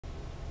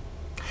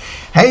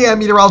Hey, I'm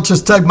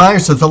meteorologist Doug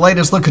Myers with the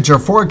latest look at your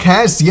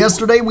forecast.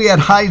 Yesterday, we had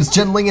highs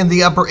generally in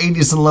the upper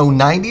 80s and low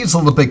 90s, a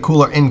little bit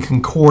cooler in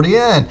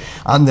Concordia. And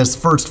on this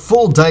first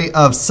full day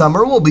of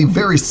summer, we'll be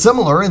very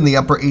similar in the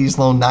upper 80s,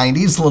 low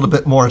 90s, a little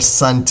bit more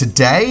sun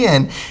today,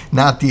 and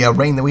not the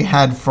rain that we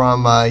had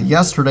from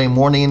yesterday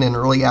morning and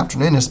early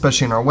afternoon,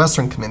 especially in our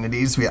western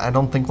communities. I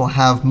don't think we'll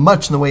have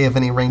much in the way of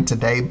any rain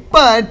today,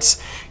 but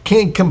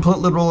can't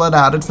completely rule it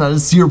out. It's not a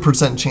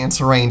 0% chance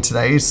of rain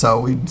today,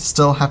 so we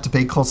still have to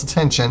pay close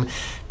attention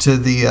to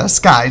the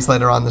skies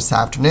later on this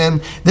afternoon.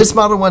 This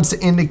model wants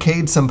to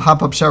indicate some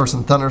pop-up showers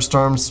and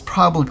thunderstorms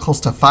probably close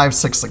to 5,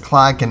 6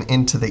 o'clock and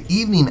into the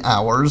evening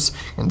hours.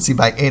 And see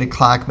by 8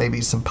 o'clock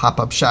maybe some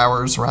pop-up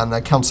showers around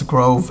the Council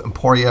Grove,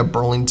 Emporia,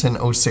 Burlington,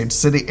 Osage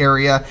City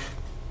area,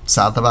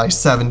 south of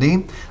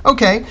I-70.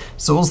 Okay,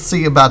 so we'll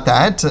see about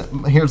that.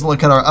 Here's a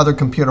look at our other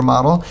computer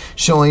model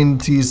showing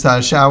these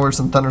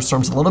showers and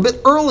thunderstorms a little bit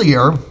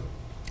earlier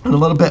and a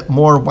little bit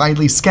more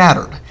widely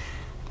scattered.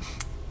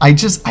 I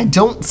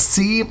don't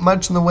see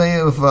much in the way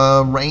of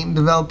rain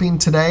developing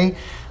today.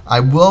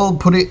 I will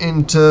put it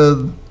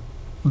into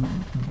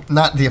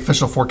not the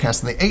official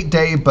forecast in the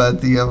 8-day, but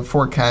the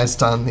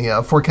forecast on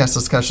the forecast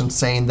discussion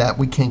saying that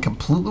we can't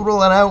completely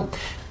rule it out,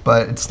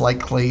 but it's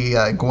likely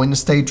going to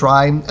stay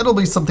dry. It'll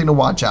be something to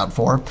watch out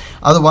for.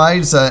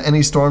 Otherwise,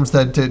 any storms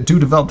that do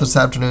develop this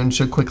afternoon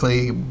should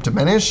quickly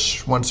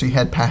diminish once we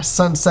head past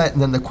sunset.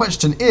 And then the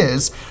question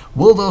is,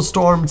 will those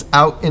storms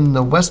out in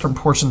the western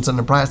portions of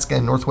Nebraska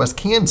and northwest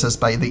Kansas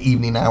by the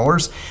evening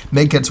hours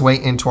make its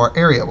way into our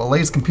area? Well,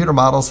 latest computer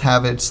models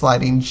have it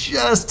sliding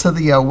just to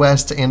the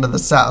west and to the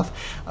south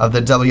of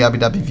the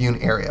WIBW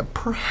viewing area.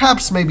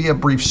 Perhaps maybe a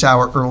brief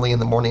shower early in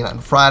the morning on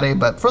Friday,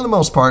 but for the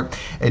most part,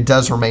 it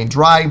does remain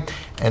dry.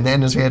 And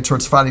then as we head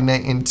towards Friday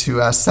night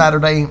into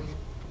Saturday,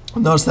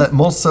 notice that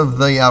most of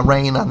the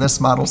rain on this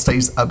model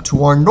stays up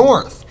to our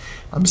north.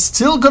 I'm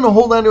still going to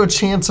hold on to a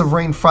chance of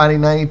rain Friday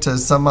night,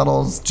 as some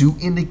models do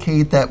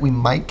indicate that we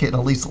might get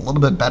at least a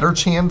little bit better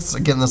chance.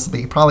 Again, this will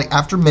be probably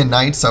after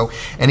midnight, so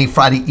any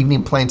Friday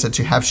evening plans that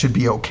you have should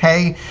be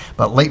okay.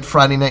 But late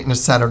Friday night into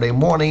Saturday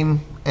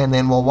morning, and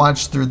then we'll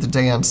watch through the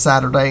day on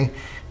Saturday.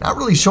 Not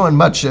really showing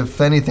much,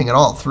 if anything at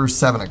all, through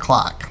 7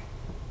 o'clock.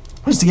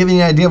 Just to give you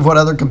an idea of what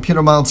other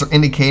computer models are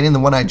indicating, the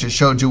one I just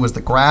showed you was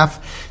the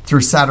graph through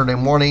Saturday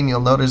morning.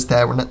 You'll notice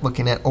that we're not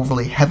looking at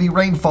overly heavy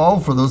rainfall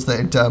for those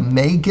that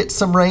may get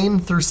some rain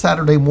through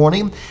Saturday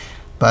morning.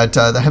 But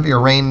the heavier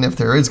rain, if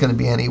there is going to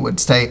be any, would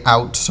stay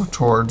out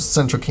towards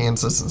central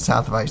Kansas and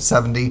south of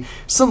I-70,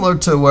 similar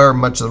to where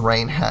much of the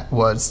rain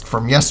was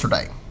from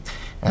yesterday.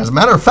 As a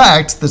matter of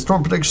fact, the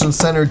Storm Prediction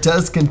Center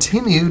does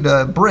continue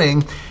to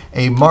bring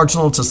a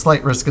marginal to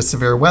slight risk of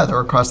severe weather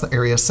across the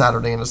area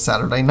Saturday into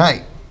Saturday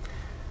night.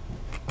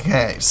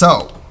 Okay,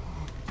 so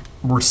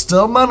we're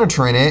still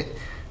monitoring it.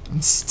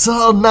 I'm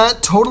still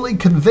not totally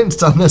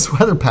convinced on this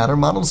weather pattern.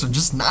 Models are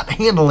just not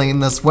handling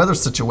this weather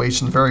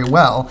situation very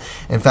well.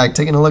 In fact,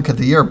 taking a look at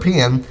the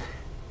European,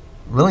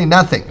 really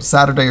nothing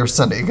Saturday or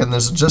Sunday. Again,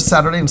 this is just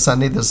Saturday and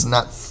Sunday. This is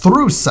not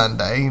through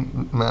Sunday,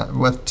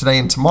 with today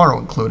and tomorrow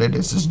included.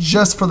 This is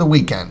just for the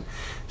weekend.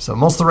 So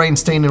most of the rain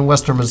staying in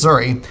western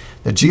Missouri.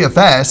 The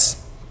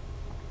GFS,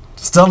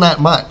 still not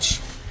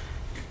much.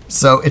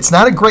 So it's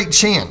not a great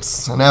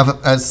chance. And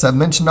as I've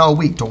mentioned all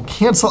week, don't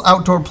cancel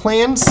outdoor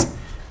plans,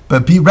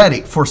 but be ready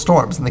for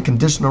storms and the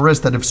conditional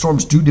risk that if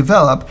storms do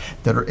develop,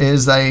 there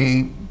is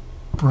a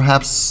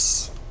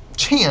perhaps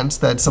chance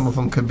that some of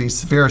them could be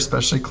severe,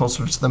 especially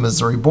closer to the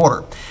Missouri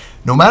border.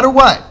 No matter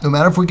what, no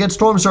matter if we get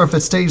storms or if it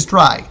stays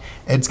dry,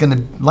 it's going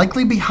to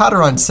likely be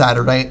hotter on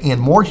Saturday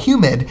and more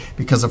humid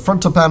because the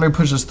frontal boundary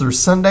pushes through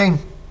Sunday.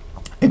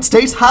 It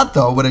stays hot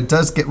though, but it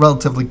does get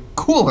relatively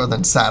cooler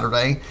than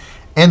Saturday,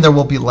 and there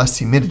will be less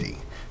humidity.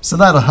 So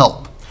that'll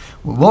help.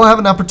 We will have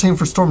an opportunity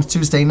for storms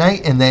Tuesday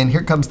night, and then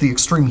here comes the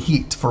extreme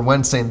heat for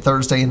Wednesday and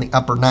Thursday in the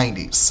upper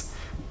 90s.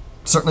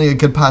 Certainly a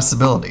good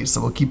possibility, so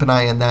we'll keep an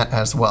eye on that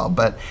as well.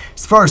 But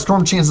as far as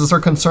storm chances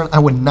are concerned, I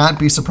would not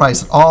be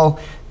surprised at all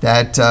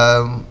that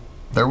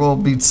there will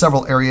be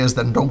several areas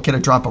that don't get a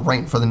drop of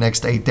rain for the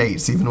next 8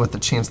 days, even with the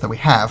chance that we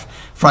have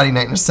Friday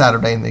night and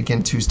Saturday and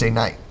again Tuesday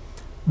night.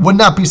 Would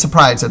not be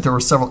surprised that there were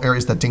several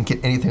areas that didn't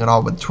get anything at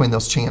all between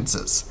those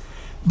chances.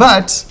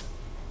 But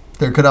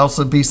there could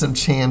also be some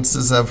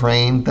chances of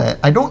rain that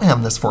I don't have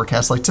in this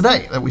forecast, like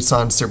today that we saw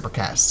in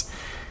Supercast.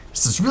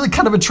 This is really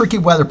kind of a tricky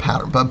weather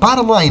pattern, but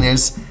bottom line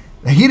is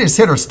the heat is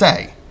here to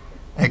stay.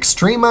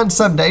 Extreme on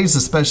some days,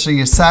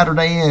 especially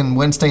Saturday and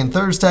Wednesday and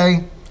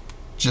Thursday.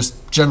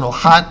 Just general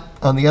hot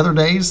on the other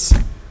days,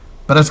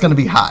 but it's going to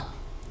be hot.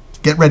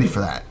 Get ready for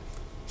that.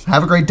 So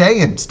have a great day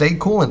and stay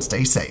cool and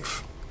stay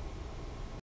safe.